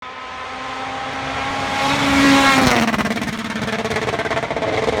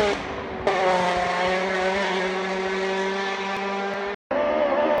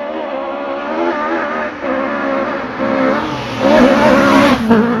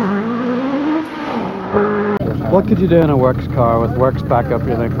What could you do in a works car with works backup,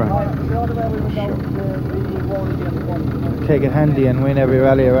 you think, Frank? Take it handy and win every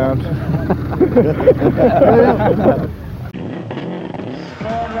rally around.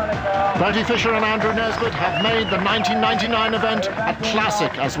 Bertie Fisher and Andrew Nesbitt have made the 1999 event a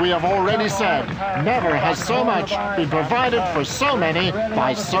classic, as we have already said. Never has so much been provided for so many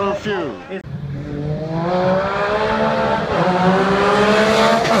by so few.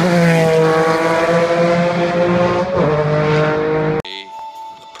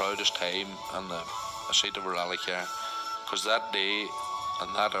 The proudest time in the seat of a rally car, because that day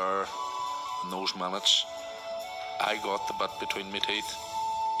and that hour and those minutes, I got the bit between my teeth.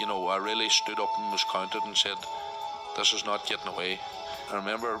 You know, I really stood up and was counted and said, this is not getting away. I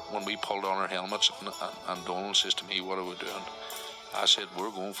remember when we pulled on our helmets and Donald says to me, what are we doing? I said,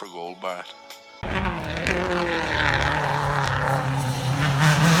 we're going for gold, Barrett.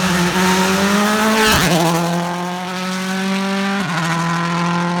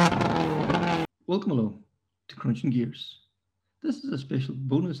 Welcome along to Crunching Gears. This is a special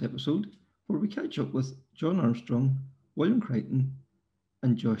bonus episode where we catch up with John Armstrong, William Crichton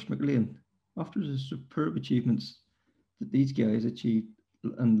and Josh McLean after the superb achievements that these guys achieved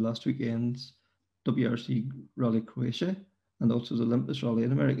in last weekend's WRC Rally Croatia and also the Olympus Rally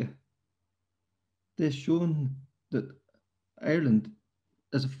in America. They've shown that Ireland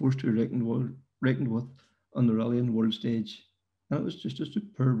is a force to be reckoned with on the rally and world stage, and it was just a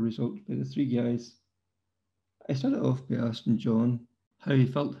superb result by the three guys. I started off by asking John how he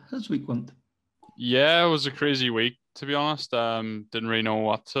felt his week went. Yeah, it was a crazy week, to be honest. Didn't really know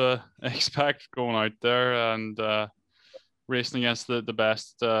what to expect going out there and racing against the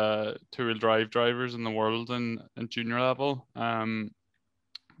best two-wheel drive drivers in the world in junior level.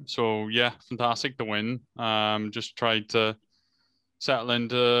 So yeah, fantastic to win. Just tried to settle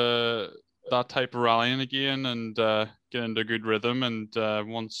into that type of rallying again and get into a good rhythm. And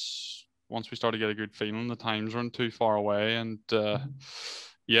once we started to get a good feeling, the times weren't too far away, and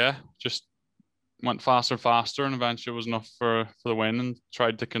yeah, just went faster, and eventually it was enough for the win, and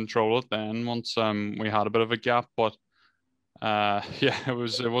tried to control it then once we had a bit of a gap. But yeah,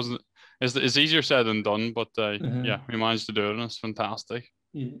 it's easier said than done, but yeah, we managed to do it, and it's fantastic.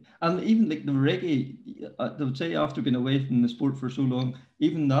 Yeah, and even like the reggae, they would say after being away from the sport for so long,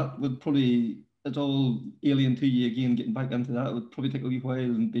 even that would probably, it's all alien to you again. Getting back into that, it would probably take a wee while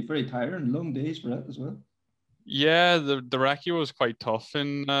and be very tiring, long days for it as well. Yeah, the recce was quite tough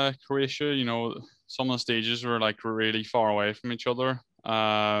in Croatia. You know, some of the stages were like really far away from each other.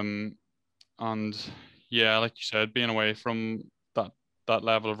 And yeah, like you said, being away from that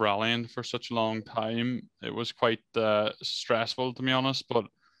level of rallying for such a long time, it was quite stressful, to be honest. But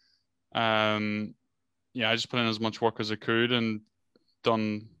yeah, I just put in as much work as I could and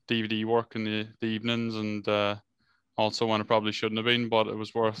done DVD work in the evenings, and also when it probably shouldn't have been, but it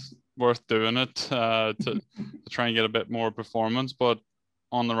was worth doing it to try and get a bit more performance. But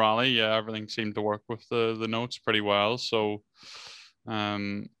on the rally, yeah, everything seemed to work with the notes pretty well. So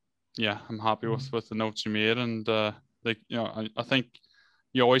yeah, I'm happy with the notes you made, and I think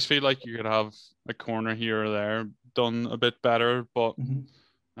you always feel like you could have a corner here or there done a bit better, but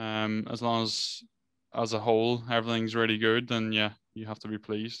as long as a whole everything's really good, then yeah, you have to be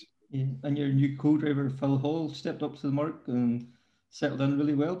pleased. Yeah, and your new co-driver Phil Hall stepped up to the mark and settled in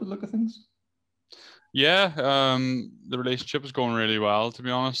really well by the look of things. Yeah, the relationship is going really well, to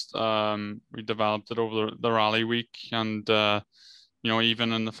be honest. We developed it over the rally week, and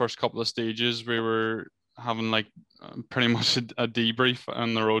even in the first couple of stages, we were having like pretty much a debrief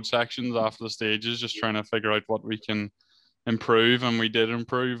on the road sections after the stages, just trying to figure out what we can improve, and we did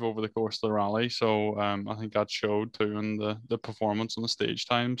improve over the course of the rally. So I think that showed too in the performance on the stage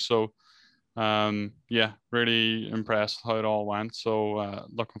time. So yeah, really impressed with how it all went. So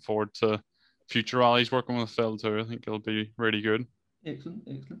looking forward to future rallies working with Phil too. I think it'll be really good. Excellent.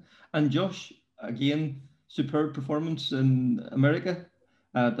 And Josh, again, superb performance in America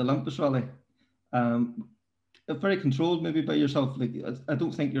at the Olympus Rally. Very controlled maybe by yourself. Like I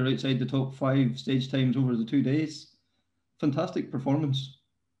don't think you're outside the top 5 stage times over the 2 days. Fantastic performance.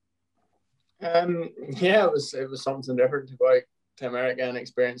 Yeah, it was something different to go out to America and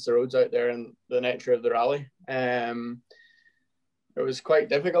experience the roads out there and the nature of the rally. It was quite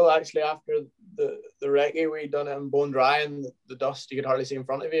difficult actually after the recce. We done it in bone dry, and the dust you could hardly see in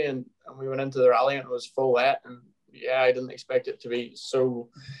front of you, and we went into the rally and it was full wet, and yeah, I didn't expect it to be so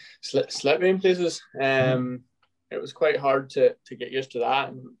slippy in places. It was quite hard to get used to that,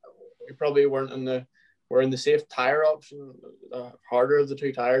 and we probably weren't in the safe tire option, the harder of the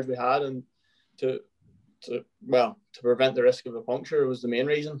 2 tires we had, and to prevent the risk of a puncture was the main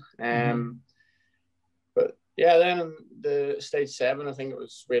reason. But Yeah, then in the stage 7, I think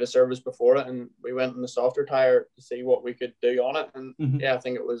we had a service before it, and we went in the softer tire to see what we could do on it. And yeah, I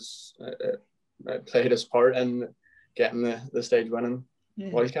think it played its part in getting the stage winning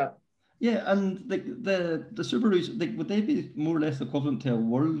Wildcat. Yeah, and the Subarus, would they be more or less equivalent to a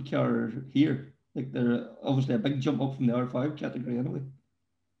world car here? They're obviously a big jump up from the R5 category anyway.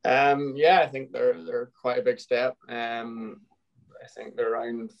 Yeah, I think they're quite a big step. I think they're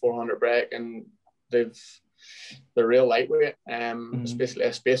around 400 brake, and they're real lightweight. It's basically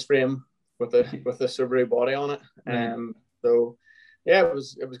a space frame with a Subaru body on it. So yeah, it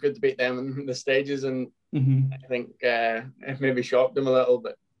was good to beat them in the stages, and I think it maybe shocked them a little,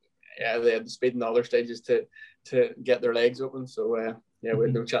 but yeah, they had the speed in the other stages to get their legs open. So yeah, we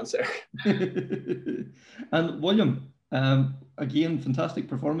had no chance there. And William, again, fantastic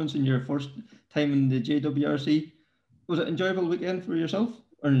performance in your first time in the JWRC. Was it an enjoyable weekend for yourself,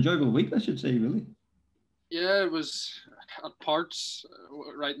 or an enjoyable week, I should say, really? Yeah, it was at parts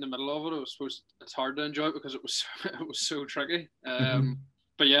right in the middle of it. It's hard to enjoy it because it was so tricky.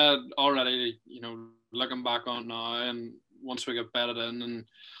 But yeah, already, looking back on it now, and once we got bedded in and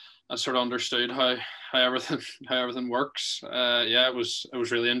I sort of understood how everything works. Yeah, it was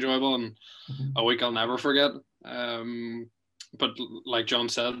really enjoyable, and a week I'll never forget. But like John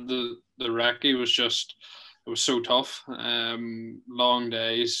said, the recce was so tough. Long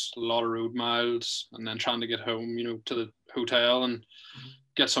days, a lot of road miles, and then trying to get home, to the hotel and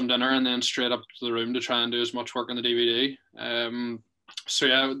get some dinner, and then straight up to the room to try and do as much work on the DVD. So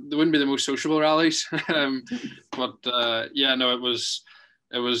yeah, they wouldn't be the most sociable rallies, but yeah, no, it was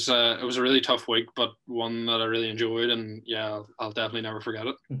a really tough week, but one that I really enjoyed, and yeah, I'll definitely never forget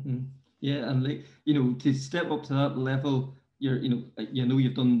it. Yeah, and to step up to that level,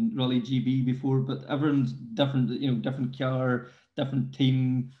 you've done Rally GB before, but everyone's different, different car, different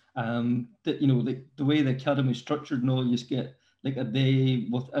team. The way the academy is structured and all, you just get like a day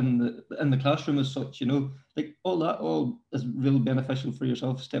within the classroom as such, all is really beneficial for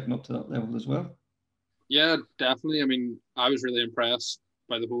yourself stepping up to that level as well. Yeah, definitely. I mean, I was really impressed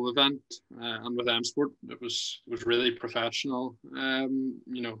by the whole event, and with M Sport, it was really professional. And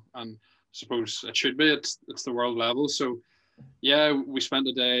I suppose it should be. It's the world level. So yeah, we spent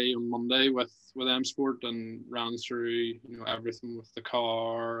a day on Monday with M Sport and ran through everything with the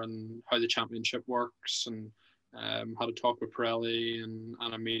car and how the championship works, and had a talk with Pirelli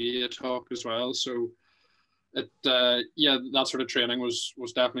and a media talk as well. So yeah, that sort of training was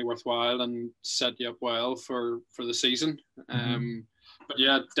definitely worthwhile and set you up well for the season. But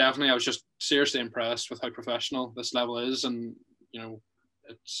yeah, definitely, I was just seriously impressed with how professional this level is, and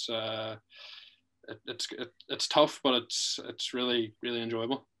it's tough, but it's really, really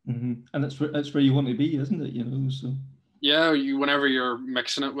enjoyable. And it's where you want to be, isn't it? So yeah, whenever you're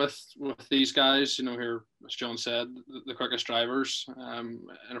mixing it with these guys, here, as John said, the quickest drivers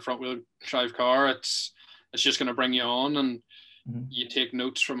in a front wheel drive car, it's just going to bring you on, and you take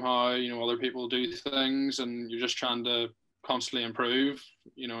notes from how other people do things, and you're just trying to constantly improve,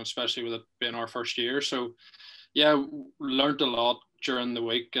 especially with it being our first year. So yeah, learned a lot during the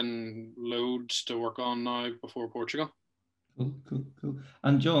week and loads to work on now before Portugal. Cool.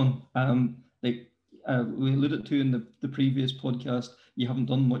 And John, we alluded to in the previous podcast, you haven't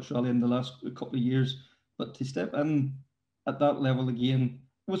done much rally in the last couple of years, but to step in at that level again,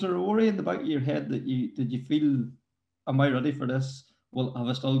 was there a worry in the back of your head that did you feel, am I ready for this? Well, have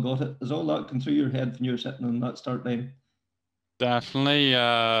I still got it? Is all that come through your head when you were sitting on that start line? Definitely,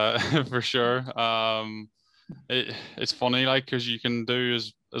 for sure. It's funny, because you can do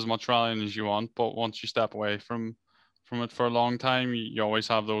as much rallying as you want, but once you step away from it for a long time, you always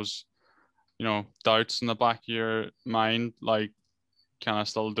have those, doubts in the back of your mind, like, can I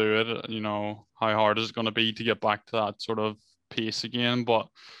still do it? How hard is it going to be to get back to that sort of pace again? But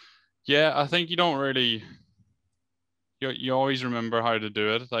yeah, I think you don't really. You always remember how to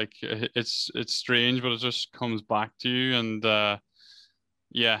do it. Like, it's strange, but it just comes back to you. And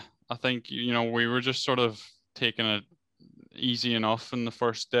yeah, I think we were just sort of taking it easy enough in the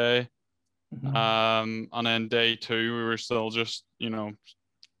first day, and then day 2 we were still just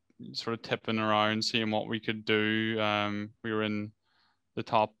sort of tipping around, seeing what we could do. We were in the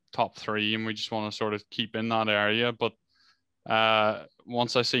top 3, and we just want to sort of keep in that area. But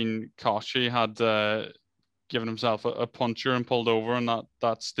once I seen Koshi had given himself a puncher and pulled over on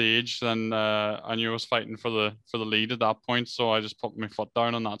that stage, then I knew I was fighting for the lead at that point. So I just put my foot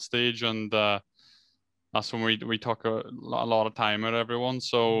down on that stage, and that's when we took a lot of time at everyone.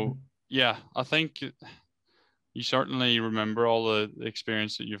 So yeah, I think you certainly remember all the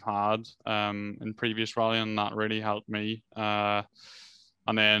experience that you've had in previous rallying, and that really helped me. And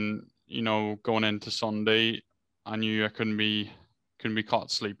then going into Sunday, I knew I couldn't be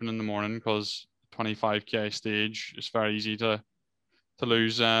caught sleeping in the morning, because 25k stage is very easy to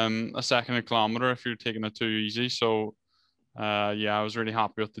lose a second a kilometer if you're taking it too easy. So yeah, I was really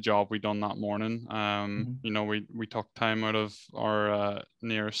happy with the job we done that morning. You know, we took time out of our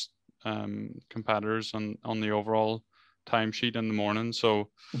nearest competitors on the overall timesheet in the morning. So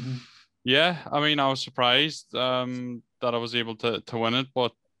yeah, I mean, I was surprised that I was able to win it,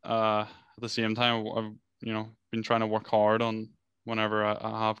 but at the same time, I've been trying to work hard on whenever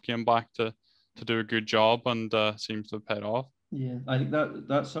I have came back to do a good job, and seems to have paid off. Yeah, I think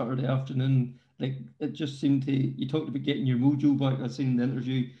that Saturday afternoon, like, it just seemed to, you talked about getting your mojo back. I seen in the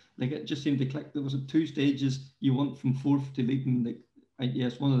interview, like, it just seemed to click. There was 2 stages. You went from 4th to leading. Like,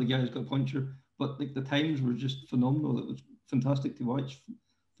 yes, one of the guys got a puncture, but like the times were just phenomenal. It was fantastic to watch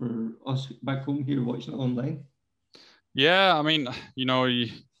for us back home here watching it online. Yeah, I mean, you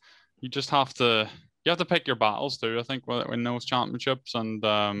just have to pick your battles too. I think when those championships, and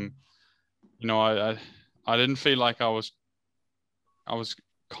I didn't feel like I was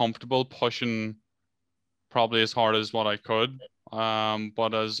comfortable pushing probably as hard as what I could.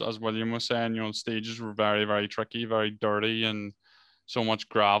 But as William was saying, stages were very, very tricky, very dirty, and so much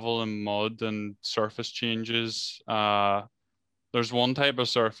gravel and mud and surface changes. There's one type of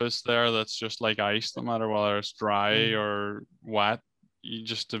surface there that's just like ice, no matter whether it's dry or wet. You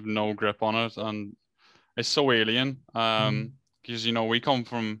just have no grip on it, and it's so alien. Because we come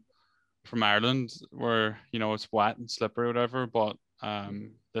from Ireland, where it's wet and slippery or whatever, but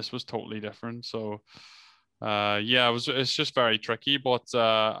this was totally different. So yeah, it's just very tricky, but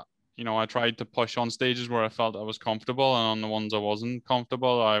I tried to push on stages where I felt I was comfortable, and on the ones I wasn't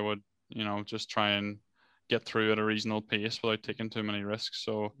comfortable, I would just try and get through at a reasonable pace without taking too many risks.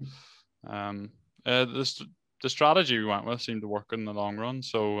 So the strategy we went with seemed to work in the long run.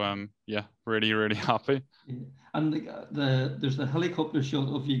 So yeah, really, really happy. Yeah. And there's the helicopter shot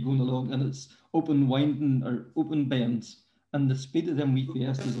of you going along, and it's open winding or open bends, and the speed of them wee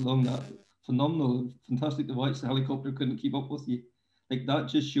Fiestas along that, phenomenal, fantastic to watch. The helicopter couldn't keep up with you. Like, that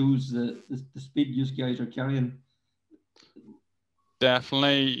just shows the speed you guys are carrying.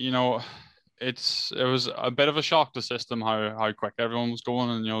 Definitely, it was a bit of a shock to system how quick everyone was going,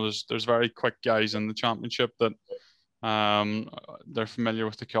 and there's very quick guys in the championship that they're familiar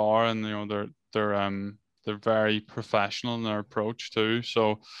with the car, and they're very professional in their approach too.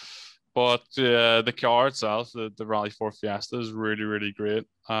 So, but the car itself, the Rally 4 Fiesta, is really, really great.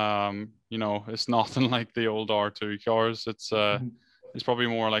 It's nothing like the old R2 cars. It's probably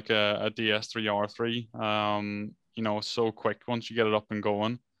more like a DS3 R3. It's so quick once you get it up and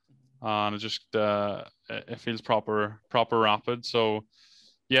going, and it just it feels proper rapid. So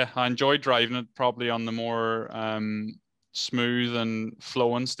yeah, I enjoyed driving it probably on the more smooth and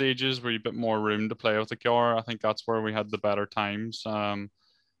flowing stages where you have a bit more room to play with the car. I think that's where we had the better times. And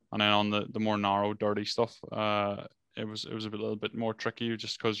then on the more narrow, dirty stuff, it was a little bit more tricky,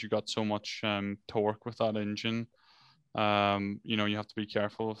 just because you got so much torque with that engine. You have to be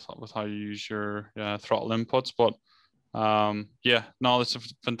careful with how you use your throttle inputs. But yeah, no, it's a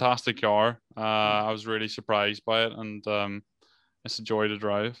fantastic car. I was really surprised by it, and it's a joy to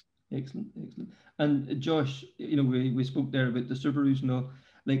drive. Excellent. And Josh, we spoke there about the Subarus and all.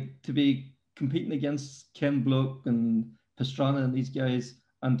 Like, to be competing against Ken Block and Pastrana and these guys,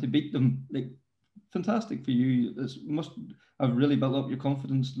 and to beat them, like, fantastic for you. This must have really built up your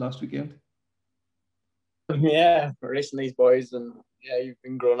confidence last weekend. Yeah, racing these boys, and yeah, you've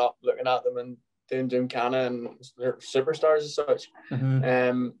been growing up looking at them and doing Gymkhana, and they're superstars as such.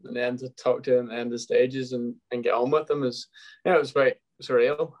 And then to talk to them at the end of the stages and get on with them is, it was quite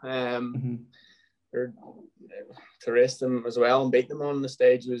surreal. To race them as well and beat them on the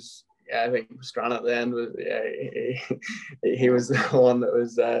stage was, I think Pastrana at the end was, he was the one that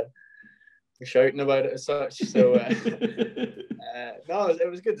was shouting about it as such. So no, it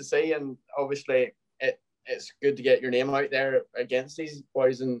was good to see, and obviously it's good to get your name out there against these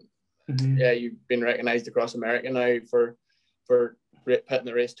boys, and yeah, you've been recognised across America now for putting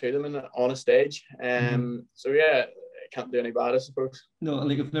the race to them on a stage. So yeah, it can't do any bad, I suppose. No,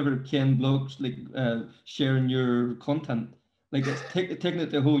 like, if never Ken Block's like sharing your content, like, it's taking it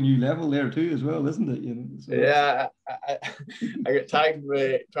to a whole new level there too as well, isn't it? So yeah, I get tagged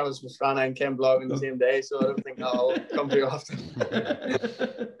with Travis Pastrana and Ken Block in the same day, so I don't think I'll come too often.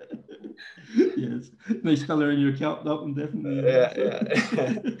 Yes, nice colour in your cap, that one, definitely. Yeah.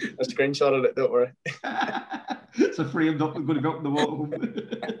 I screenshotted it, don't worry. It's a framed up and going to go up in the wall.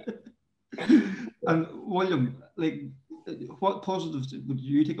 And William, like, what positives would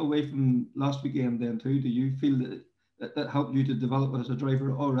you take away from last weekend then too? Do you feel that helped you to develop as a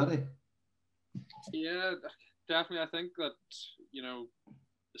driver already? Yeah, definitely. I think that,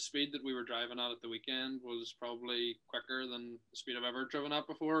 the speed that we were driving at the weekend was probably quicker than the speed I've ever driven at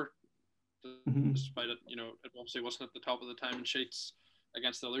before. Despite it, it obviously wasn't at the top of the timing sheets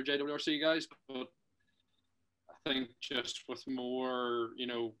against the other JWRC guys, but I think just with more,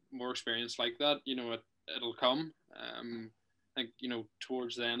 more experience like that, it'll come. I think,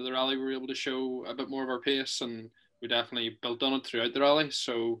 towards the end of the rally, we were able to show a bit more of our pace, and we definitely built on it throughout the rally.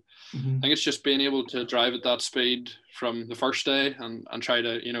 So I think it's just being able to drive at that speed from the first day and try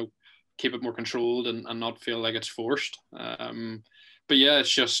to, keep it more controlled and not feel like it's forced. But yeah,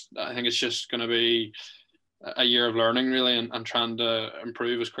 I think it's just going to be a year of learning really, and trying to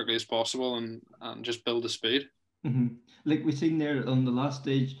improve as quickly as possible and just build the speed. Like we seen there on the last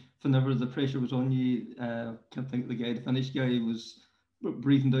stage, whenever the pressure was on you, can't think of the Finnish guy was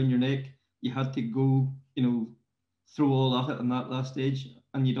breathing down your neck. You had to go, throw all at it on that last stage,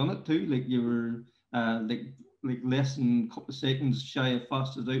 and you done it too. Like you were like less than a couple of seconds shy of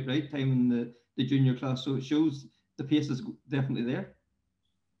fastest outright time in the junior class. So it shows the pace is definitely there.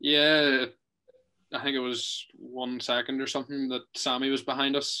 Yeah, I think it was 1 second or something that Sammy was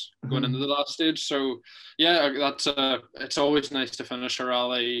behind us going into the last stage. So yeah, that's it's always nice to finish a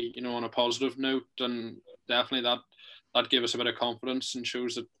rally, on a positive note, and definitely that gave us a bit of confidence and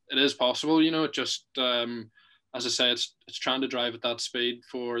shows that it is possible. It just as I say, it's trying to drive at that speed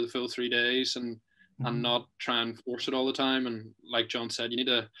for the full 3 days and not try and force it all the time. And like John said, you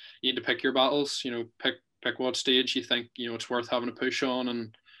need to pick your battles. Pick what stage you think it's worth having a push on,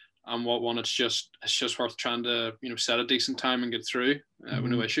 and what one it's just worth trying to set a decent time and get through with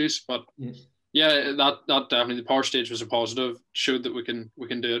no issues. But yeah, that definitely, the power stage was a positive, showed that we can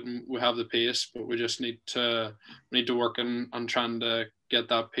do it and we have the pace, but we just need to work on trying to get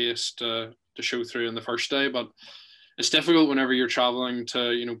that pace to show through in the first day. But it's difficult whenever you're traveling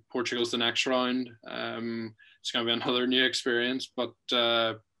to Portugal's the next round. It's going to be another new experience, but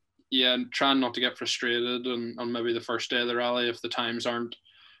yeah, trying not to get frustrated on maybe the first day of the rally if the times aren't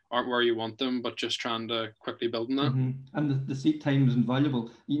where you want them, but just trying to quickly build on that. And the seat time is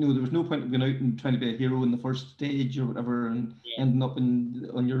invaluable. There was no point in going out and trying to be a hero in the first stage or whatever, and ending up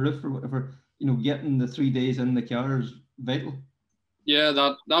on your roof or whatever. Getting the 3 days in the car is vital. Yeah,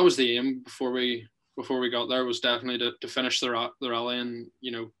 that was the aim before we got there, was definitely to finish the rally and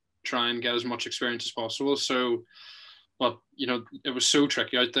try and get as much experience as possible. So, but it was so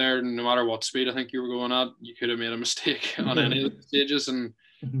tricky out there. No matter what speed I think you were going at, you could have made a mistake on any of the stages, and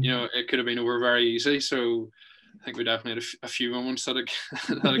it could have been over very easy. So I think we definitely had a few moments that it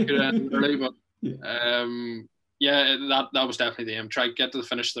could have ended early, but yeah, that was definitely the aim. Try to get to the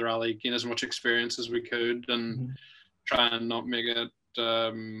finish of the rally, gain as much experience as we could, and try and not make it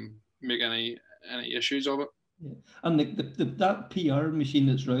make any issues of it. Yeah. And that PR machine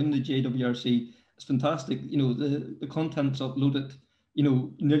that's around the JWRC is fantastic. The content's uploaded,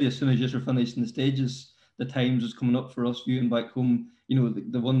 nearly as soon as you're finished in the stages, the times is coming up for us viewing back home.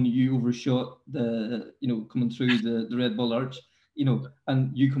 The one you overshot, coming through the Red Bull Arch,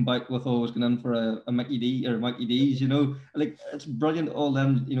 and you come back with always going in for a Mickey D or Mickey D's, like it's brilliant. All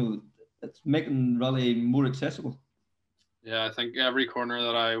them, it's making rally more accessible. Yeah, I think every corner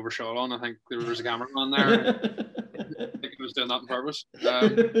that I overshot on, I think there was a cameraman there. I think I was doing that on purpose.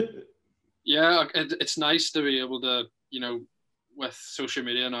 Yeah, it's nice to be able to, with social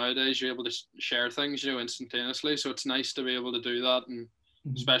media nowadays, you're able to share things, instantaneously. So it's nice to be able to do that, and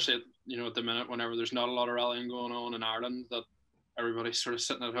especially at the minute, whenever there's not a lot of rallying going on in Ireland, that everybody's sort of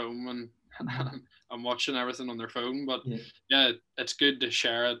sitting at home and watching everything on their phone. But yeah, it's good to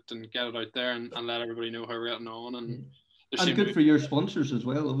share it and get it out there and let everybody know how we're getting on. And good for your sponsors as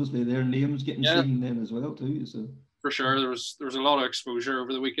well. Obviously, their names getting seen then as well too. So for sure, there was a lot of exposure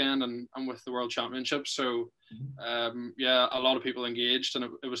over the weekend and with the World Championships. So yeah, a lot of people engaged, and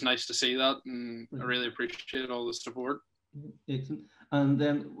it was nice to see that, and I really appreciate all the support. Excellent. And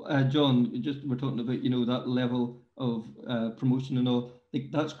then John, we're talking about that level of promotion and all.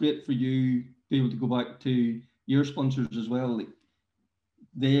 Like that's great for you to be able to go back to your sponsors as well. Like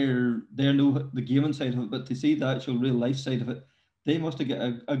they know the gaming side of it, but to see the actual real life side of it, they must have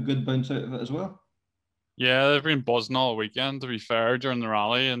got a good bounce out of it as well. Yeah, they've been buzzing all weekend, to be fair, during the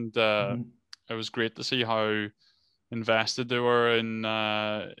rally, and it was great to see how invested they were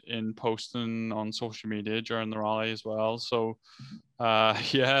in posting on social media during the rally as well. So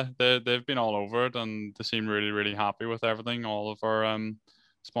yeah, they've been all over it, and they seem really, really happy with everything. All of our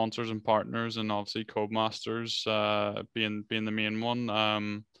sponsors and partners, and obviously Codemasters being the main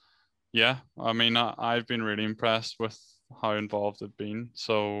one. Yeah, I mean, I've been really impressed with how involved they've been.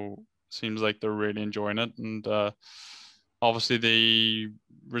 So seems like they're really enjoying it, and obviously they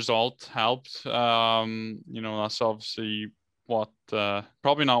result helped. That's obviously what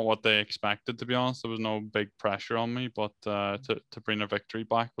probably not what they expected, to be honest. There was no big pressure on me, but to bring a victory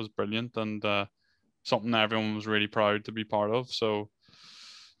back was brilliant, and something everyone was really proud to be part of. So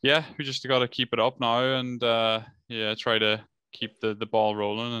yeah, we just got to keep it up now, and try to keep the ball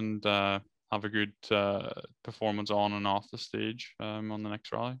rolling, and have a good performance on and off the stage on the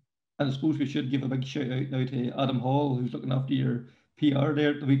next rally. And I suppose we should give a big shout out now to Adam Hall, who's looking after your PR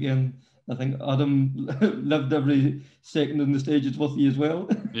there at the weekend. I think Adam lived every second on the stages with you as well.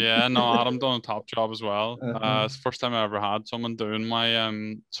 Yeah, no, Adam done a top job as well. Uh-huh. It's the first time I ever had someone doing my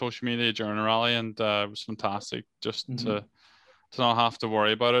social media during a rally, and it was fantastic just to not have to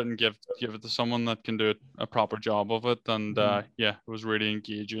worry about it and give it to someone that can do a proper job of it. And it was really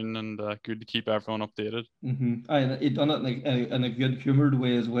engaging and good to keep everyone updated. And he'd done it in a good humoured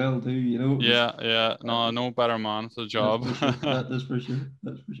way as well too, you know. No better man for the job. That's for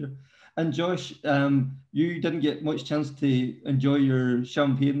sure. And Josh, you didn't get much chance to enjoy your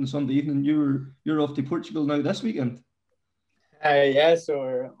champagne Sunday evening. You're off to Portugal now this weekend. So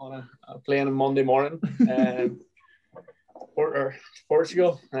we're on a plane on Monday morning.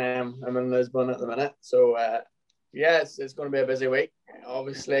 Portugal. I'm in Lisbon at the minute, so it's going to be a busy week.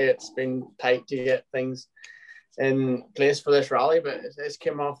 Obviously, it's been tight to get things in place for this rally, but it's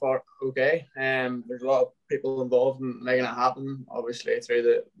came off okay. There's a lot of people involved in making it happen, obviously through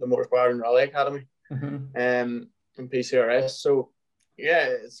the Motorsport and Rally Academy, and PCRS. So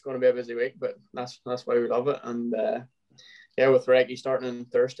it's going to be a busy week, but that's why we love it. And with Recce starting on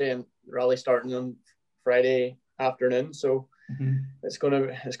Thursday and rally starting on Friday afternoon, so it's gonna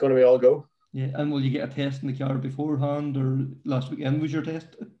be all go. Yeah, and will you get a test in the car beforehand, or last weekend was your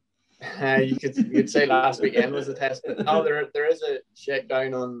test? You could say last weekend was the test. No, there is a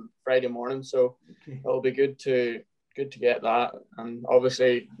shakedown on Friday morning, so it'll be good to get that. And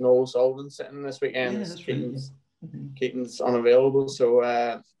obviously Noel Sullivan's sitting this weekend. Keaton's unavailable, so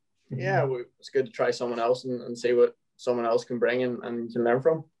it's good to try someone else and see what someone else can bring and can learn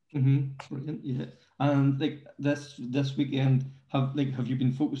from. Brilliant, yeah. And like this weekend, have you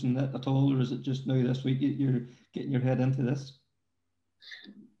been focusing that at all, or is it just now this week you're getting your head into this?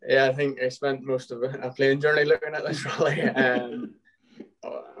 Yeah, I think I spent most of a plane journey looking at this rally.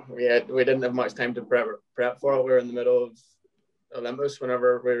 We didn't have much time to prep for it. We were in the middle of Olympus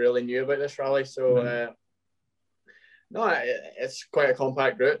whenever we really knew about this rally. So it's quite a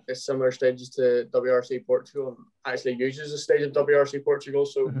compact route. It's similar stages to WRC Portugal, and actually uses a stage of WRC Portugal.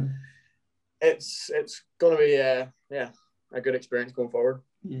 So it's going to be a good experience going forward.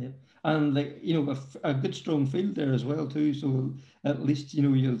 Yeah, and a good strong field there as well too. So at least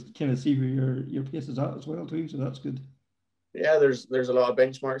you'll kind of see where your pace is at as well too. So that's good. Yeah, there's a lot of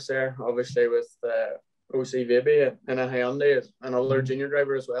benchmarks there. Obviously with OC Vaby and a Hyundai, another junior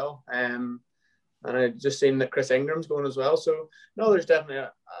driver as well. And I just seen that Chris Ingram's going as well. So no, there's definitely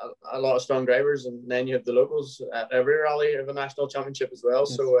a lot of strong drivers, and then you have the locals at every rally of a national championship as well.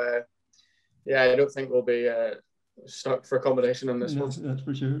 Yes. So I don't think we'll be stuck for competition in this one. That's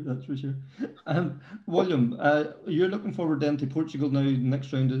for sure. William, you're looking forward then to Portugal now, the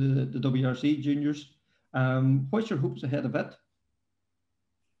next round of the WRC juniors. What's your hopes ahead of it?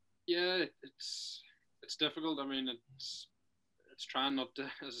 Yeah, it's difficult. I mean, it's trying not to,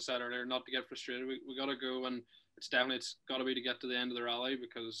 as I said earlier, not to get frustrated. We got to go, and it's got to be to get to the end of the rally,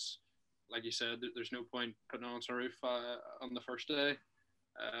 because, like you said, there's no point putting on a roof on the first day.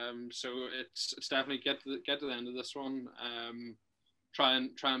 So it's definitely get to the end of this one. Try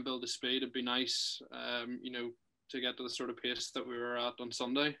and build the speed. It'd be nice, to get to the sort of pace that we were at on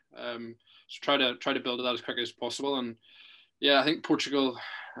Sunday. So try to build that as quickly as possible. And I think Portugal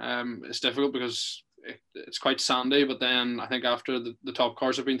is difficult because it's quite sandy, but then I think after the top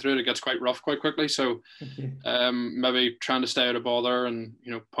cars have been through it gets quite rough quite quickly. So maybe trying to stay out of bother and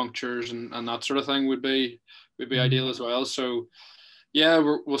punctures and that sort of thing would be ideal as well. So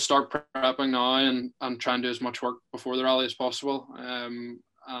we'll start prepping now and try and do as much work before the rally as possible.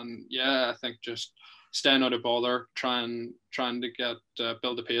 I think just staying out of bother, trying to get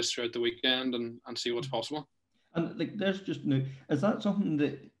build the pace throughout the weekend and see what's possible. And there's just is that something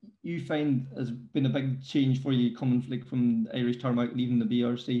that you find has been a big change for you coming from Irish Tarmac and even the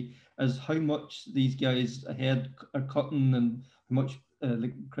BRC, is how much these guys ahead are cutting, and how much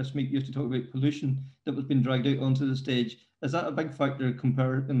like Chris Meek used to talk about pollution that was being dragged out onto the stage? Is that a big factor in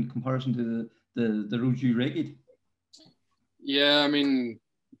comparison to the roads you wrecked? Yeah, I mean,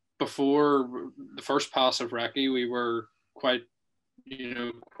 before the first pass of Recce, we were quite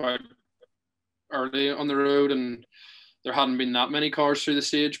early on the road, and there hadn't been that many cars through the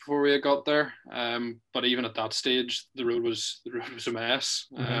stage before we had got there. But even at that stage, the road was a mess.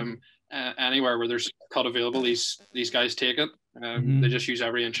 Anywhere where there's a cut available, these guys take it. They just use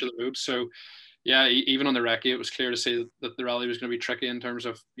every inch of the road. So yeah, even on the recce, it was clear to see that the rally was going to be tricky in terms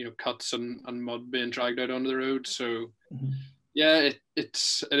of cuts and mud being dragged out onto the road. So yeah,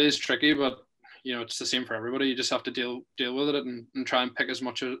 it is tricky, but it's the same for everybody. You just have to deal with it and try and pick as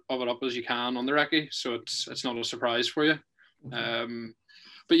much of it up as you can on the recce, so it's not a surprise for you.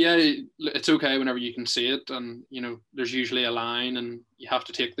 But yeah, it's okay whenever you can see it, and there's usually a line, and you have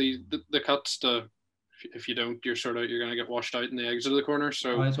to take the cuts to. If you don't, you're going to get washed out in the exit of the corner.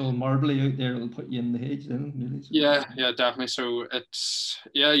 So it's all marbly out there. It'll put you in the hedge then, really. So. Yeah, definitely. So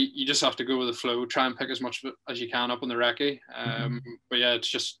you just have to go with the flow. Try and pick as much of it as you can up on the recce. But yeah, it's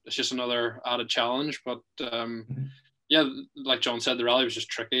just another added challenge. But yeah, like John said, the rally was just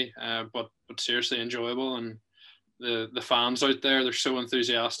tricky, but seriously enjoyable. And the fans out there, they're so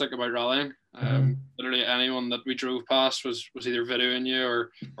enthusiastic about rallying. Literally anyone that we drove past was either videoing you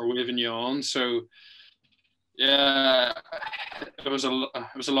or waving you on. So. Yeah, it was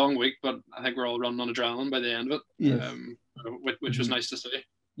a long week, but I think we're all running on adrenaline by the end of it. Yes. Which was nice to see.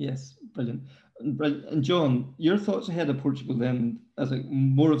 Yes, brilliant. And John, your thoughts ahead of Portugal then? As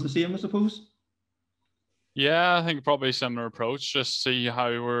more of the same, I suppose. Yeah, I think probably a similar approach. Just see how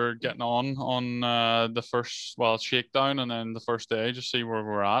we're getting on the first shakedown, and then the first day, just see where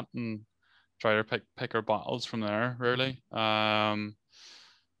we're at and try to pick our battles from there. Really.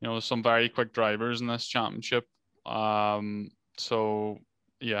 There's some very quick drivers in this championship. So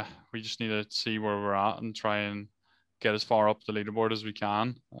yeah, we just need to see where we're at and try and get as far up the leaderboard as we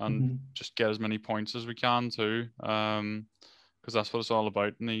can, and just get as many points as we can too. Because that's what it's all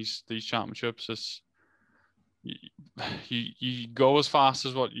about in these championships. Is you go as fast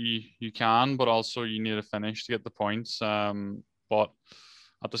as what you can, but also you need to finish to get the points. But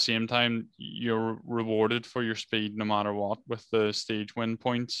at the same time, you're rewarded for your speed no matter what with the stage win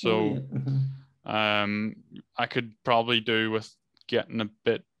points. So I could probably do with getting a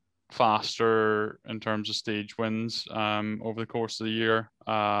bit faster in terms of stage wins over the course of the year.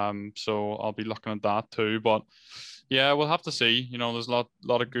 So I'll be looking at that too. But yeah, we'll have to see. There's a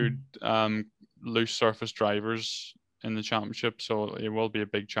lot of good loose surface drivers in the championship, so it will be a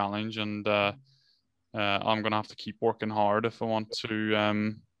big challenge, and I'm going to have to keep working hard if I want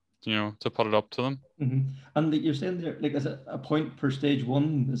to, to put it up to them. And you're saying there, is it a point per stage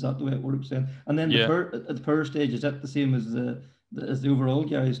one? Is that the way it works then? And then the per stage, is that the same as the overall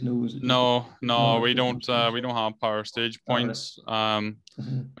guys? No, we don't have power stage points,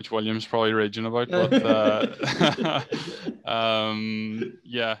 which William's probably raging about. But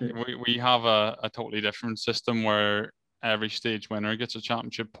yeah, we have a totally different system where every stage winner gets a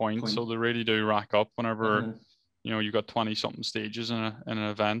championship point. So they really do rack up whenever you've got 20 something stages in an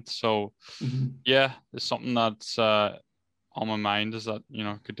event. So yeah, it's something that's on my mind, is that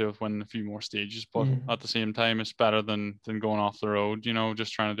could do with winning a few more stages, but at the same time it's better than going off the road,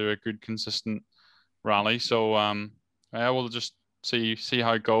 just trying to do a good consistent rally. So yeah, we'll just see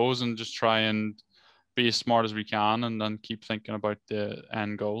how it goes and just try and be as smart as we can, and then keep thinking about the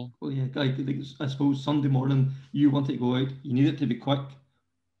end goal. Well, yeah, I suppose Sunday morning you want to go out, you need it to be quick,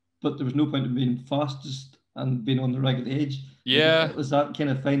 but there was no point in being fastest and being on the ragged edge. Yeah, it was that kind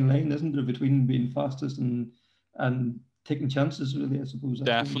of fine line, isn't there, between being fastest and taking chances, really, I suppose.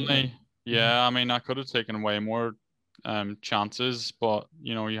 Definitely. Yeah, I mean, I could have taken way more chances, but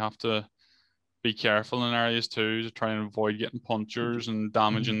you have to be careful in areas too to try and avoid getting punctures and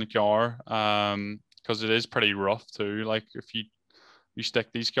damaging the car. Because it is pretty rough too. Like if you stick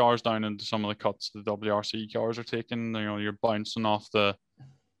these cars down into some of the cuts the WRC cars are taking, you're bouncing off the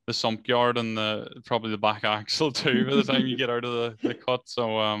sump yard and probably the back axle too by the time you get out of the cut.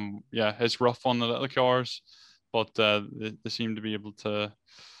 So yeah, it's rough on the little cars, but they seem to be able to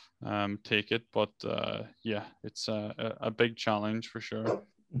take it. But yeah, it's a big challenge for sure.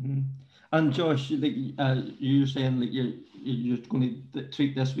 And Josh, you're saying you're going to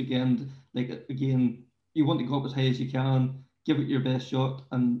treat this weekend again. You want to go up as high as you can, give it your best shot,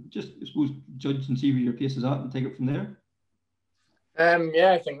 and just I suppose judge and see where your pace is at, and take it from there.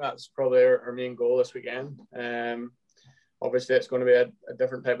 Yeah, I think that's probably our main goal this weekend. Obviously, it's going to be a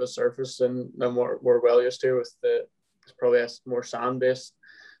different type of surface than what we're well used to. It's probably a more sand-based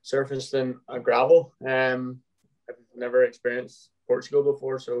surface than a gravel. I've never experienced Portugal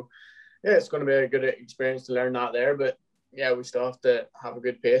before, so yeah, it's going to be a good experience to learn that there. But yeah, we still have to have a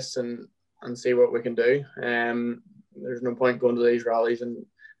good pace and see what we can do. There's no point going to these rallies and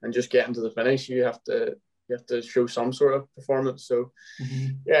just getting to the finish. You have to show some sort of performance. So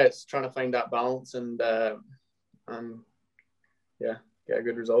yeah, it's trying to find that balance and get a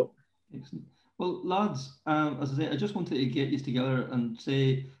good result. Excellent. Well, lads, as I say, I just wanted to get you together and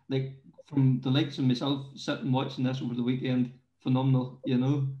say, like, from the likes of myself sitting watching this over the weekend, phenomenal. You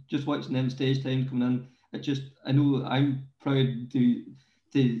know, just watching them stage times coming in. I know I'm proud to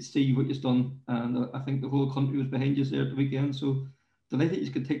see what you've done, and I think the whole country was behind you there at the weekend. So delighted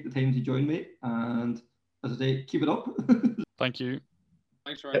you could take the time to join me, and as I say, keep it up. Thank you.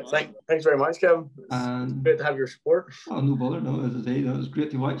 Thanks very much. Thanks very much, Kevin. It's great to have your support. Oh, no bother. No, as I say, that was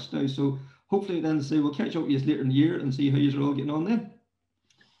great to watch now. So hopefully then say we'll catch up with you later in the year and see how you're all getting on then.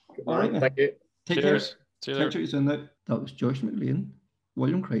 All right, thank you. Take Cheers. care. See you later. Catch up with you soon now. That was Josh McLean,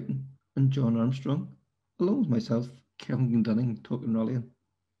 William Crichton, and John Armstrong, along with myself, Kevin Dunning, talking rallying.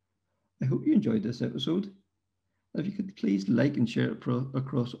 I hope you enjoyed this episode. If you could please like and share it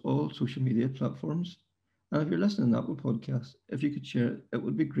across all social media platforms. And if you're listening to Apple Podcasts, if you could share it, it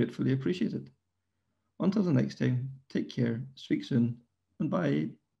would be gratefully appreciated. Until the next time, take care, speak soon, and bye.